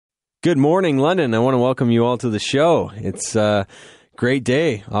Good morning, London. I want to welcome you all to the show. It's a great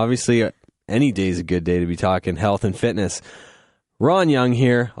day. Obviously, any day is a good day to be talking health and fitness. Ron Young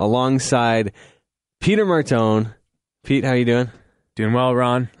here alongside Peter Martone. Pete, how you doing? Doing well,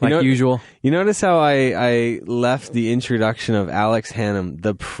 Ron, like usual. You notice how I left the introduction of Alex Hannum,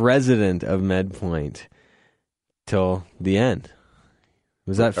 the president of MedPoint, till the end.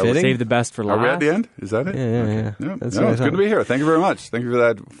 Was that fitting? Save the best for last. Are we at the end? Is that it? Yeah. It's good to be here. Thank you very much. Thank you for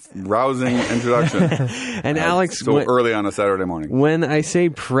that rousing introduction. And Alex, so early on a Saturday morning. When I say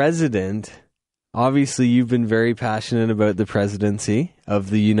president, obviously you've been very passionate about the presidency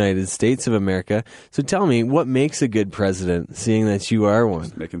of the United States of America. So tell me, what makes a good president, seeing that you are one?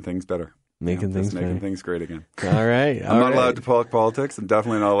 Just making things better. Making things great again. All right. I'm not allowed to talk politics. I'm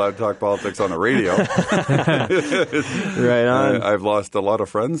definitely not allowed to talk politics on the radio. Right on. I've lost a lot of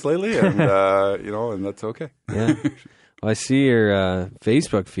friends lately, and and that's okay. Yeah. Well, I see your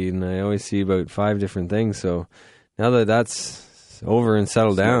Facebook feed, and I always see about 5 different things. So now that that's over and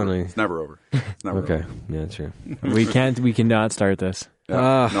settled down, it's never over. It's never okay. over. Yeah, true. We cannot start this.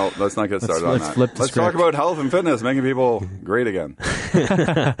 Yeah. No, let's not get started on that. Let's talk about health and fitness, making people great again.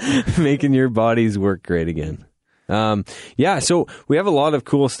 Making your bodies work great again. So we have a lot of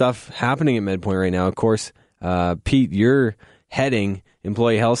cool stuff happening at MedPoint right now. Of course, Pete, you're heading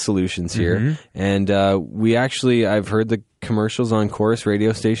Employee Health Solutions here. And I've heard the commercials on Chorus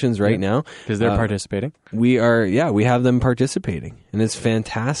radio stations right now. Because they're participating. We have them participating, and it's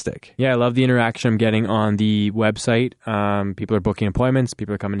fantastic. Yeah, I love the interaction I'm getting on the website. People are booking appointments.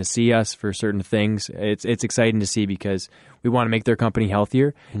 People are coming to see us for certain things. It's exciting to see because we want to make their company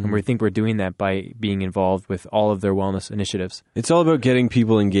healthier, and we think we're doing that by being involved with all of their wellness initiatives. It's all about getting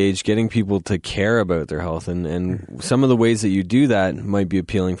people engaged, getting people to care about their health, and some of the ways that you do that might be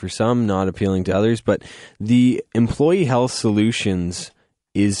appealing for some, not appealing to others, but the Employee Health Solutions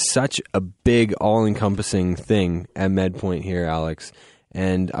is such a big, all-encompassing thing at MedPoint here, Alex.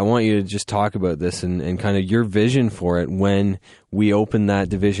 And I want you to just talk about this and kind of your vision for it when we open that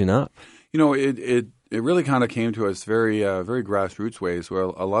division up. It really kind of came to us very grassroots ways, where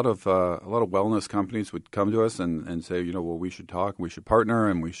a lot of wellness companies would come to us and say, we should talk, we should partner,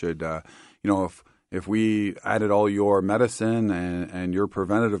 and we should, if we added all your medicine and your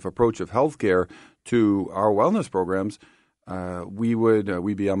preventative approach of healthcare to our wellness programs,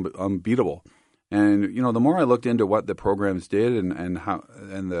 we'd be unbeatable. And the more I looked into what the programs did and how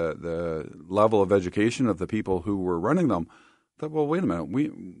and the level of education of the people who were running them, I thought, well, wait a minute,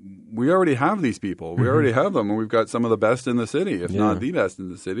 we already have these people, we already have them, and we've got some of the best in the city, if not the best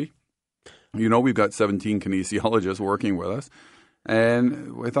in the city. We've got 17 kinesiologists working with us,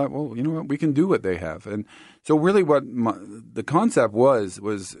 and I thought, well, you know what, we can do what they have. And so really, what the concept was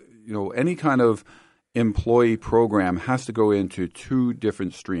any kind of employee program has to go into 2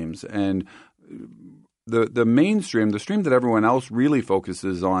 different streams, and the mainstream, the stream that everyone else really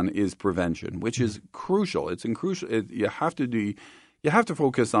focuses on, is prevention, which is crucial. It's crucial. You have to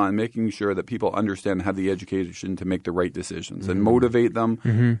focus on making sure that people understand and have the education to make the right decisions and motivate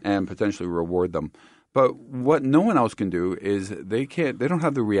them and potentially reward them. But what no one else can do is they don't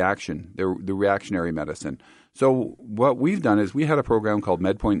have the reactionary medicine. So what we've done is we had a program called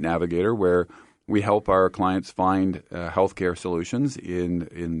MedPoint Navigator, where we help our clients find healthcare solutions in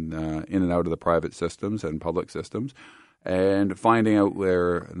and out of the private systems and public systems, and finding out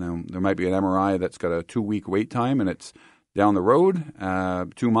where there might be an MRI that's got a 2-week wait time and it's down the road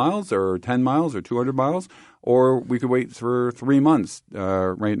 2 miles or 10 miles or 200 miles, or we could wait for 3 months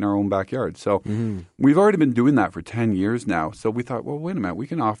right in our own backyard. So we've already been doing that for 10 years now. So we thought, well, wait a minute, we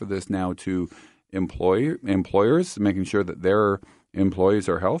can offer this now to employers, making sure that their employees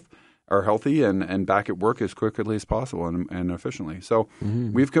are healthy and back at work as quickly as possible and efficiently. So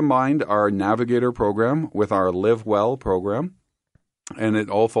we've combined our Navigator program with our Live Well program, and it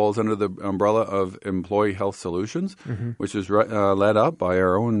all falls under the umbrella of Employee Health Solutions, which is led up by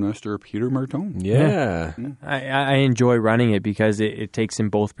our own Mr. Peter Martone. Yeah. I enjoy running it because it takes in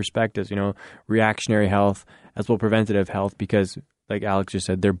both perspectives, reactionary health as well preventative health, because like Alex just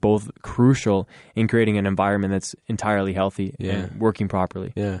said, they're both crucial in creating an environment that's entirely healthy and working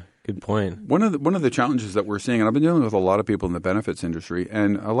properly. Yeah. Good point. One of the challenges that we're seeing, and I've been dealing with a lot of people in the benefits industry,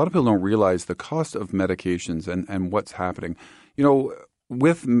 and a lot of people don't realize the cost of medications and what's happening.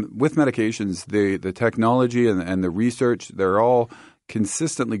 With medications, the technology and the research, they're all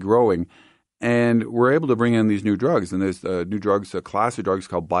consistently growing, and we're able to bring in these new drugs. And there's new drugs, a class of drugs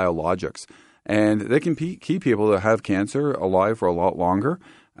called biologics, and they can keep people that have cancer alive for a lot longer.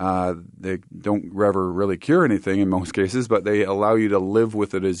 They don't ever really cure anything in most cases, but they allow you to live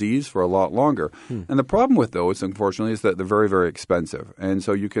with the disease for a lot longer. And the problem with those, unfortunately, is that they're very, very expensive. And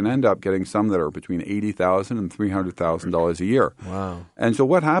so you can end up getting some that are between $80,000 and $300,000 a year. Wow. And so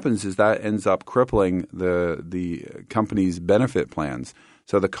what happens is that ends up crippling the company's benefit plans.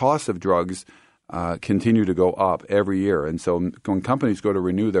 So the cost of drugs continue to go up every year. And so when companies go to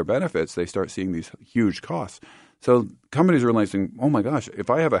renew their benefits, they start seeing these huge costs. So companies are realizing, oh my gosh, if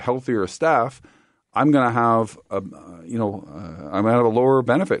I have a healthier staff, I'm going to have I'm going to have a lower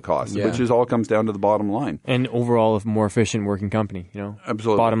benefit cost, which is all comes down to the bottom line. And overall, a more efficient working company,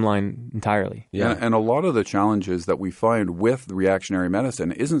 Absolutely. Bottom line entirely. Yeah. And a lot of the challenges that we find with reactionary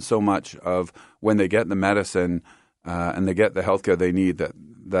medicine isn't so much of when they get the medicine and they get the healthcare they need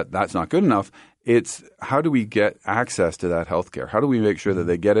that's not good enough. It's how do we get access to that healthcare? How do we make sure that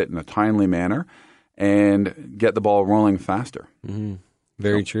they get it in a timely manner and get the ball rolling faster? Mm-hmm.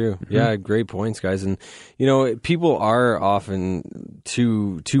 Very true. Yeah, great points, guys. And people are often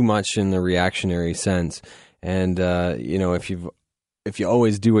too much in the reactionary sense. And if you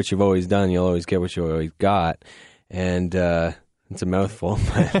always do what you've always done, you'll always get what you always got. And it's a mouthful,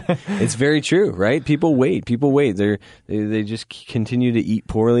 but it's very true, right? People wait. They just continue to eat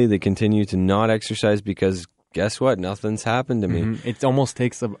poorly. They continue to not exercise because guess what? Nothing's happened to me. Mm-hmm. It almost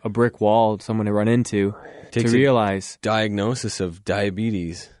takes a brick wall, someone to run into, to realize diagnosis of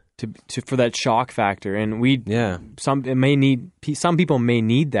diabetes for that shock factor. And some people may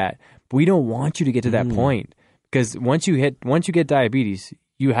need that, but we don't want you to get to that point, because once you get diabetes,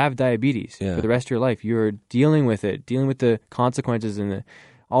 you have diabetes for the rest of your life. You're dealing with it, dealing with the consequences and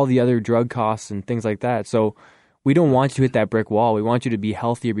all the other drug costs and things like that. So we don't want you to hit that brick wall. We want you to be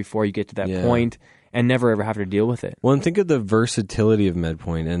healthier before you get to that point and never ever have to deal with it. Well, and think of the versatility of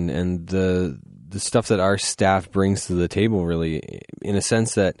MedPoint and the stuff that our staff brings to the table, really, in a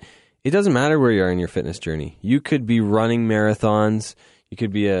sense that it doesn't matter where you are in your fitness journey. You could be running marathons. You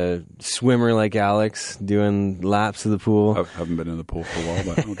could be a swimmer like Alex doing laps of the pool. I haven't been in the pool for a while,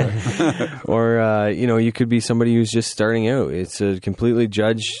 but okay. Or, you could be somebody who's just starting out. It's a completely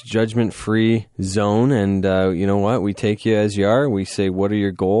judgment-free zone. And you know what? We take you as you are. We say, what are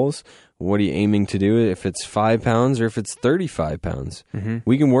your goals? What are you aiming to do? If it's 5 pounds or if it's 35 pounds,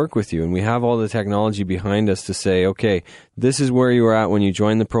 we can work with you. And we have all the technology behind us to say, okay, this is where you were at when you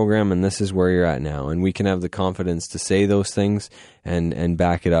joined the program and this is where you're at now. And we can have the confidence to say those things and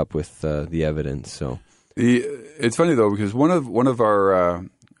back it up with the evidence. So it's funny, though, because one of our,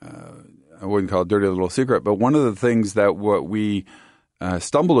 I wouldn't call it dirty little secret, but one of the things that what we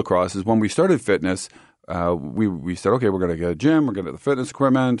stumbled across is when we started fitness, we said, okay, we're going to get a gym, we're going to get the fitness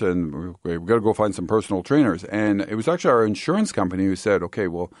equipment, and we've got to go find some personal trainers. And it was actually our insurance company who said, okay,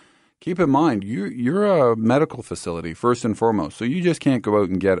 well, keep in mind, you're a medical facility first and foremost, so you just can't go out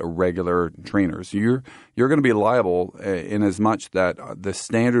and get a regular trainer. So you're going to be liable in as much that the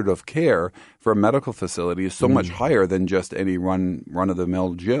standard of care for a medical facility is so much higher than just any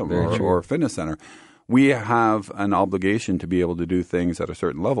run-of-the-mill gym or fitness center. We have an obligation to be able to do things at a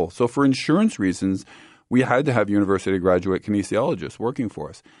certain level. So for insurance reasons, we had to have university graduate kinesiologists working for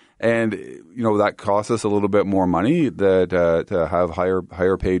us. And, that costs us a little bit more money to have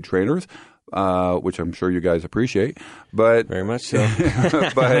higher paid trainers, which I'm sure you guys appreciate. But very much so.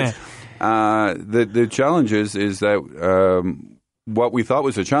 But the challenge is that what we thought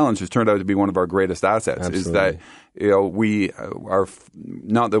was a challenge has turned out to be one of our greatest assets. Absolutely. Is that we are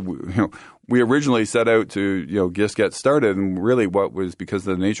not that we originally set out to just get started, and really what was because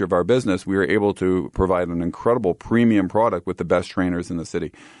of the nature of our business, we were able to provide an incredible premium product with the best trainers in the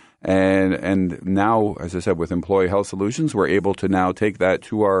city. And now, as I said, with Employee Health Solutions, we're able to now take that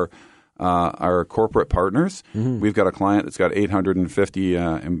to our corporate partners. We've got a client that's got 850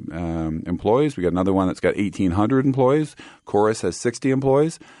 employees. We got another one that's got 1,800 employees. Chorus has 60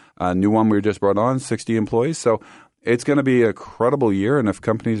 employees. A new one we just brought on, 60 employees. So it's going to be a credible year, and if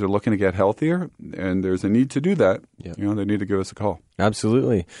companies are looking to get healthier and there's a need to do that, they need to give us a call.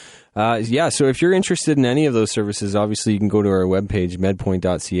 Absolutely. So if you're interested in any of those services, obviously you can go to our webpage,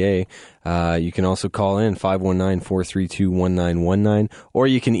 medpoint.ca. You can also call in 519-432-1919, or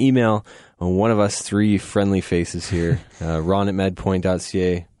you can email one of us three friendly faces here, Ron at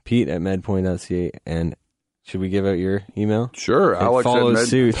medpoint.ca, Pete at medpoint.ca, and should we give out your email? Sure. Alex follows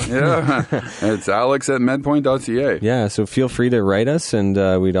suit. Yeah. It's Alex at medpoint.ca. Yeah, so feel free to write us, and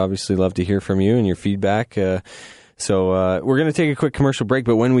we'd obviously love to hear from you and your feedback. So we're going to take a quick commercial break,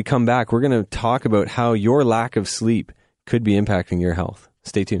 but when we come back, we're going to talk about how your lack of sleep could be impacting your health.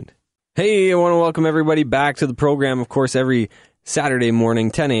 Stay tuned. Hey, I want to welcome everybody back to the program. Of course, every Saturday morning,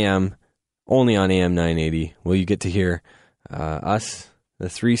 10 a.m., only on AM 980, will you get to hear us The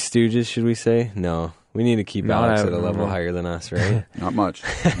Three Stooges, should we say? No. We need to keep No, Alex I at a don't level know. higher than us, right? Not much.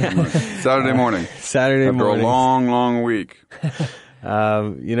 Saturday morning. Saturday After morning. a long week.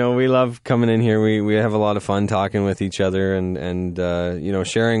 We love coming in here. We have a lot of fun talking with each other and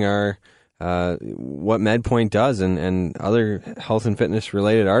sharing our what MedPoint does and other health and fitness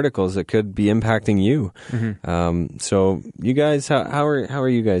related articles that could be impacting you. Mm-hmm. So you guys, how are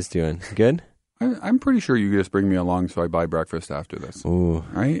you guys doing? Good? I'm pretty sure you just bring me along so I buy breakfast after this. Ooh,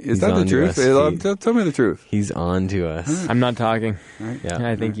 Right? Is he's that the on to truth? us. Tell me the truth. he's on to us. I'm not talking. Right? Yeah,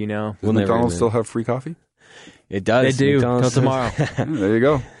 I think you know. Does We'll never McDonald's admit. still have free coffee? It does. They do McDonald's till does. tomorrow. Yeah, there you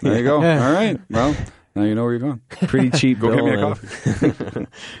go. There you go. Yeah. All right. Well, now you know where you're going. Pretty cheap. Go get bill, me a man. coffee.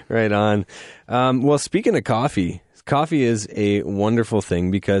 Right on. Well, speaking of coffee is a wonderful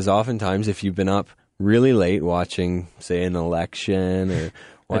thing because oftentimes if you've been up really late watching, say, an election or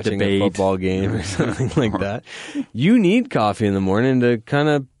watching a debate. football game or something like that, you need coffee in the morning to kind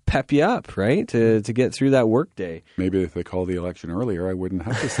of pep you up, right? To get through that work day. Maybe if they called the election earlier, I wouldn't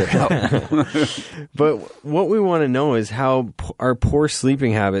have to stay up. But what we want to know is how our poor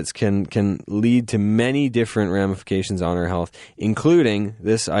sleeping habits can lead to many different ramifications on our health, including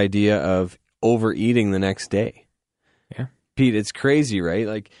this idea of overeating the next day. Yeah. Pete, it's crazy, right?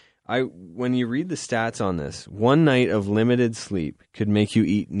 Like when you read the stats on this, one night of limited sleep could make you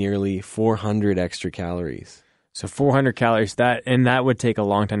eat nearly 400 extra calories. So 400 calories, that would take a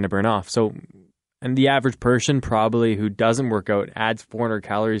long time to burn off. So, and the average person probably who doesn't work out adds 400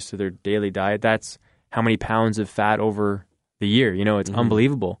 calories to their daily diet. That's how many pounds of fat over the year. It's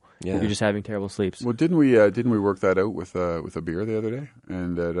unbelievable. Yeah. You're just having terrible sleeps. Well, didn't we work that out with a beer the other day?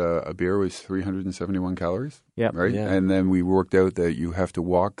 And that a beer was 371 calories. Yep. Right. Yeah. And then we worked out that you have to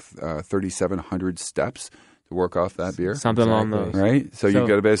walk 3,700 steps to work off that beer. Something along those. Exactly. Right. So you've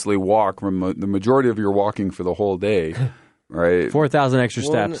got to basically walk from the majority of your walking for the whole day. Right. 4,000 extra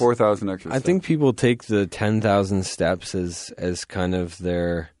Well, steps. 4,000 extra. I think people take the 10,000 steps as kind of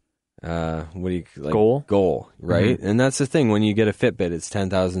their goal, right? And that's the thing. When you get a Fitbit, it's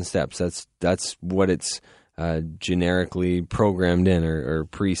 10,000 steps. That's what it's generically programmed in or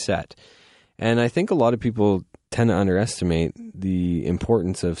preset. And I think a lot of people tend to underestimate the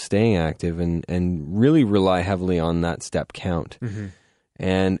importance of staying active and really rely heavily on that step count.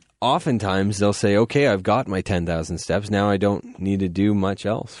 And oftentimes they'll say, okay, I've got my 10,000 steps. Now I don't need to do much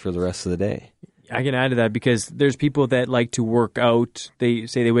else for the rest of the day. I can add to that because there's people that like to work out. They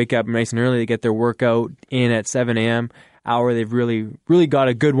say they wake up nice and early. They get their workout in at 7 a.m. hour. They've really got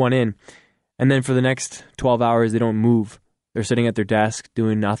a good one in. And then for the next 12 hours, they don't move. They're sitting at their desk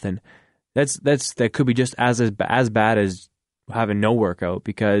doing nothing. That could be just as bad as having no workout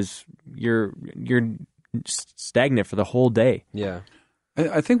because you're stagnant for the whole day. Yeah.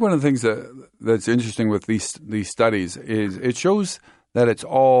 I think one of the things that's interesting with these studies is it shows that it's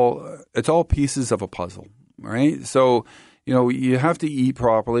all pieces of a puzzle, right? So, you have to eat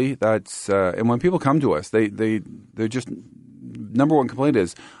properly. That's and when people come to us, they're just number one complaint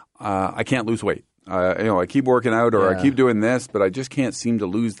is I can't lose weight. I keep working out or I keep doing this, but I just can't seem to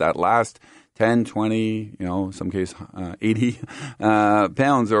lose that last 10, 20, some case 80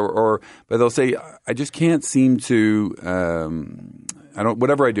 pounds but they'll say I just can't seem to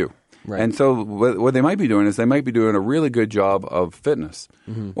whatever I do. Right. And so what they might be doing is they might be doing a really good job of fitness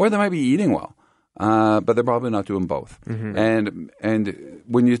or they might be eating well. But they're probably not doing both. And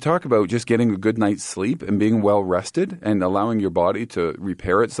when you talk about just getting a good night's sleep and being well rested and allowing your body to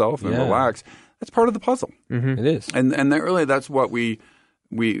repair itself and relax, that's part of the puzzle. It is. And really that's what we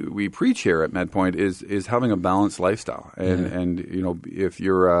preach here at MedPoint is having a balanced lifestyle. And if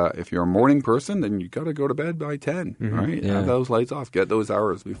you're a morning person, then you got to go to bed by 10, right? Yeah. Have those lights off. Get those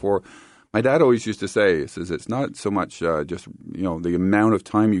hours before. My dad always used to say, he says it's not so much just the amount of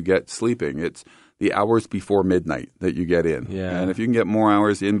time you get sleeping. It's the hours before midnight that you get in. Yeah. And if you can get more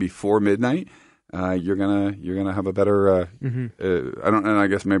hours in before midnight, you're gonna have a better. I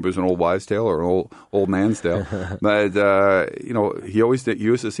guess maybe it was an old wives' tale or an old man's tale, but he used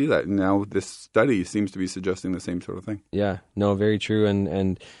to see that, and now this study seems to be suggesting the same sort of thing. Yeah, no, very true.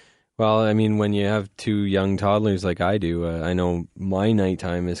 And well, I mean, when you have two young toddlers like I do, I know my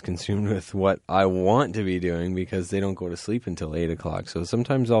nighttime is consumed with what I want to be doing because they don't go to sleep until 8 o'clock. So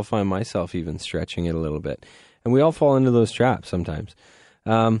sometimes I'll find myself even stretching it a little bit, and we all fall into those traps sometimes.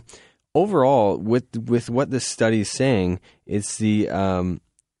 Overall, with what this study is saying, it's the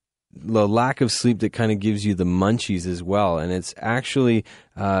lack of sleep that kind of gives you the munchies as well, and it's actually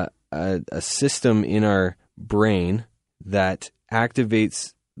a system in our brain that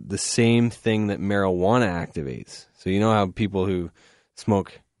activates the same thing that marijuana activates. So you know how people who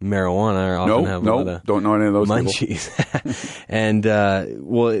smoke marijuana often have a lot of don't know any of those munchies. And,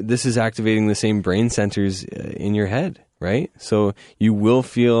 this is activating the same brain centers in your head, right? So you will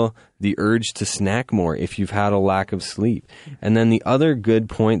feel the urge to snack more if you've had a lack of sleep. And then the other good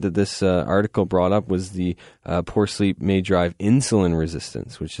point that this article brought up was the poor sleep may drive insulin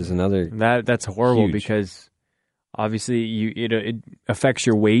resistance, which is another That's horrible huge. because obviously it affects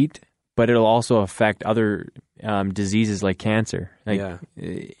your weight, but it'll also affect other diseases like cancer. Like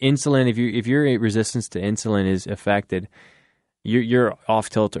insulin, if your resistance to insulin is affected, you're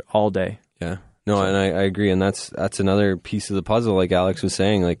off kilter all day. Yeah. No, and I agree, and that's another piece of the puzzle, like Alex was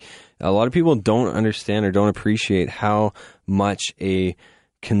saying. Like, a lot of people don't understand or don't appreciate how much a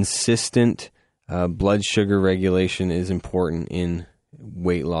consistent blood sugar regulation is important in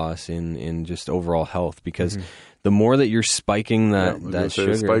weight loss, in just overall health, because the more that you're spiking that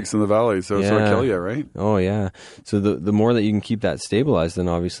sugar, spikes in the valley, so it'll kill you, right? Oh yeah. So the more that you can keep that stabilized, then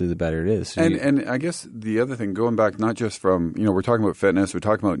obviously the better it is. So and I guess the other thing, going back not just from we're talking about fitness, we're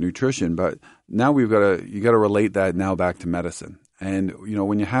talking about nutrition, but now you got to relate that now back to medicine. And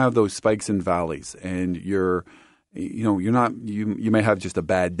when you have those spikes and valleys, and you're not you may have just a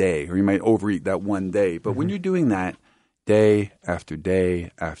bad day, or you might overeat that one day, but when you're doing that day after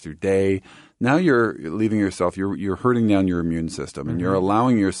day after day, now you're leaving yourself, you're hurting down your immune system, and you're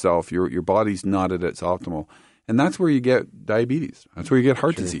allowing yourself, your body's not at its optimal. And that's where you get diabetes. That's where you get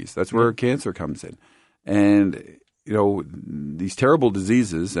heart disease. That's where cancer comes in. And, these terrible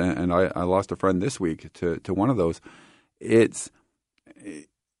diseases, and I lost a friend this week to one of those, it's,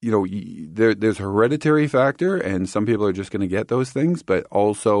 there's a hereditary factor, and some people are just going to get those things, but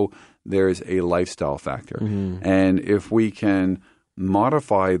also there's a lifestyle factor. And if we can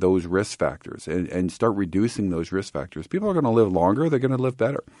modify those risk factors and start reducing those risk factors, people are going to live longer. They're going to live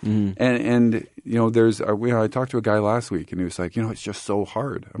better. And there's I talked to a guy last week, and he was like, it's just so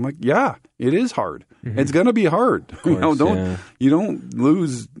hard. I'm like, yeah, it is hard. It's going to be hard. Course, you don't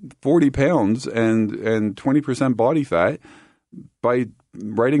lose 40 pounds and 20% body fat by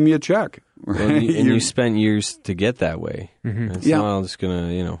writing me a check. Right? and you spent years to get that way. It's not all just going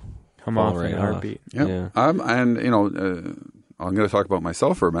to come fall off right in a heartbeat. Yeah. I'm going to talk about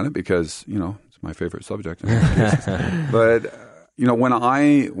myself for a minute because it's my favorite subject. But when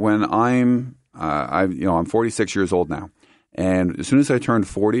I'm 46 years old now, and as soon as I turned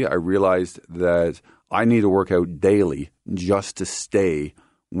 40, I realized that I need to work out daily just to stay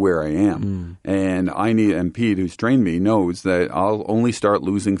where I am. And Pete, who's trained me, knows that I'll only start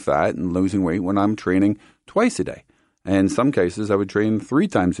losing fat and losing weight when I'm training twice a day. And in some cases, I would train 3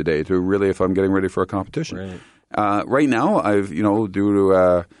 times a day to really, if I'm getting ready for a competition. Right. Right now, I've, due to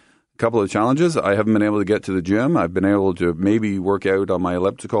a couple of challenges, I haven't been able to get to the gym. I've been able to maybe work out on my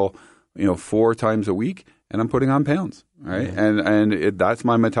elliptical, 4 times a week, and I'm putting on pounds, right? And that's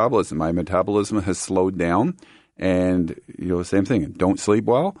my metabolism. My metabolism has slowed down, and, same thing. Don't sleep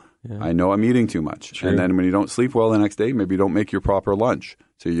well. I know I'm eating too much. True. And then when you don't sleep well the next day, maybe you don't make your proper lunch.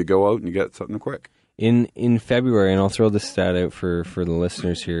 So you go out and you get something quick. In February, and I'll throw this stat out for the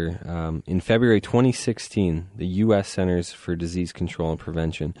listeners here, in February 2016, the U.S. Centers for Disease Control and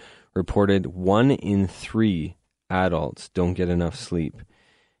Prevention reported 1 in 3 adults don't get enough sleep.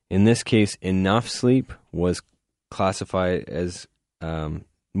 In this case, enough sleep was classified as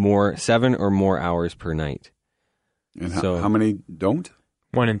 7 or more hours per night. And how many don't?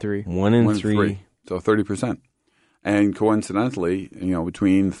 1 in 3. 1 in 3. So 30%. And coincidentally,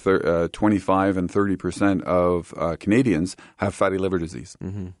 between 25 and 30% of Canadians have fatty liver disease.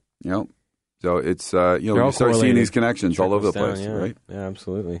 So it's you start seeing these connections all over the place, right? Yeah,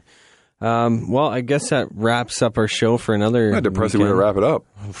 absolutely. Well, I guess that wraps up our show for another. Depressing way to wrap it up.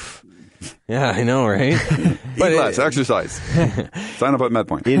 Yeah, I know, right? But Eat less, exercise. Sign up at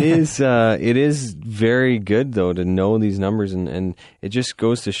MedPoint. It is very good though to know these numbers, and it just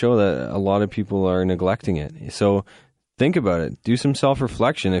goes to show that a lot of people are neglecting it. So think about it. Do some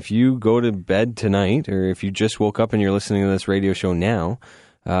self-reflection. If you go to bed tonight, or if you just woke up and you're listening to this radio show now,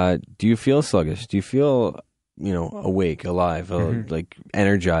 do you feel sluggish? Do you feel awake, alive, like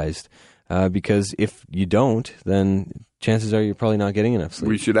energized? Because if you don't, then chances are you're probably not getting enough sleep.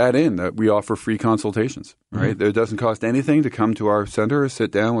 We should add in that we offer free consultations, right? It doesn't cost anything to come to our center, sit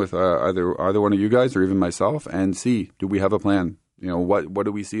down with either one of you guys or even myself and see, do we have a plan? What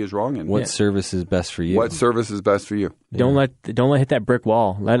do we see is wrong? And what service is best for you? What service is best for you? Don't let hit that brick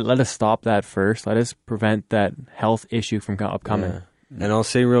wall. Let us stop that first. Let us prevent that health issue from upcoming. Yeah. And I'll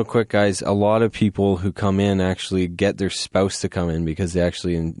say real quick, guys, a lot of people who come in actually get their spouse to come in because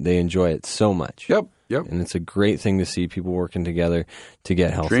they enjoy it so much. Yep. And it's a great thing to see people working together to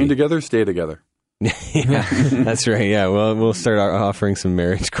get healthy. Train together, stay together. Yeah, that's right. Yeah, well, we'll start offering some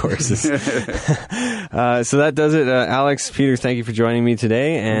marriage courses. So that does it. Alex, Peter, thank you for joining me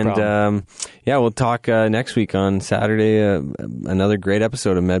today. And yeah, we'll talk next week on Saturday. Another great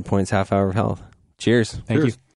episode of MedPoint's Half Hour of Health. Cheers. Thank you.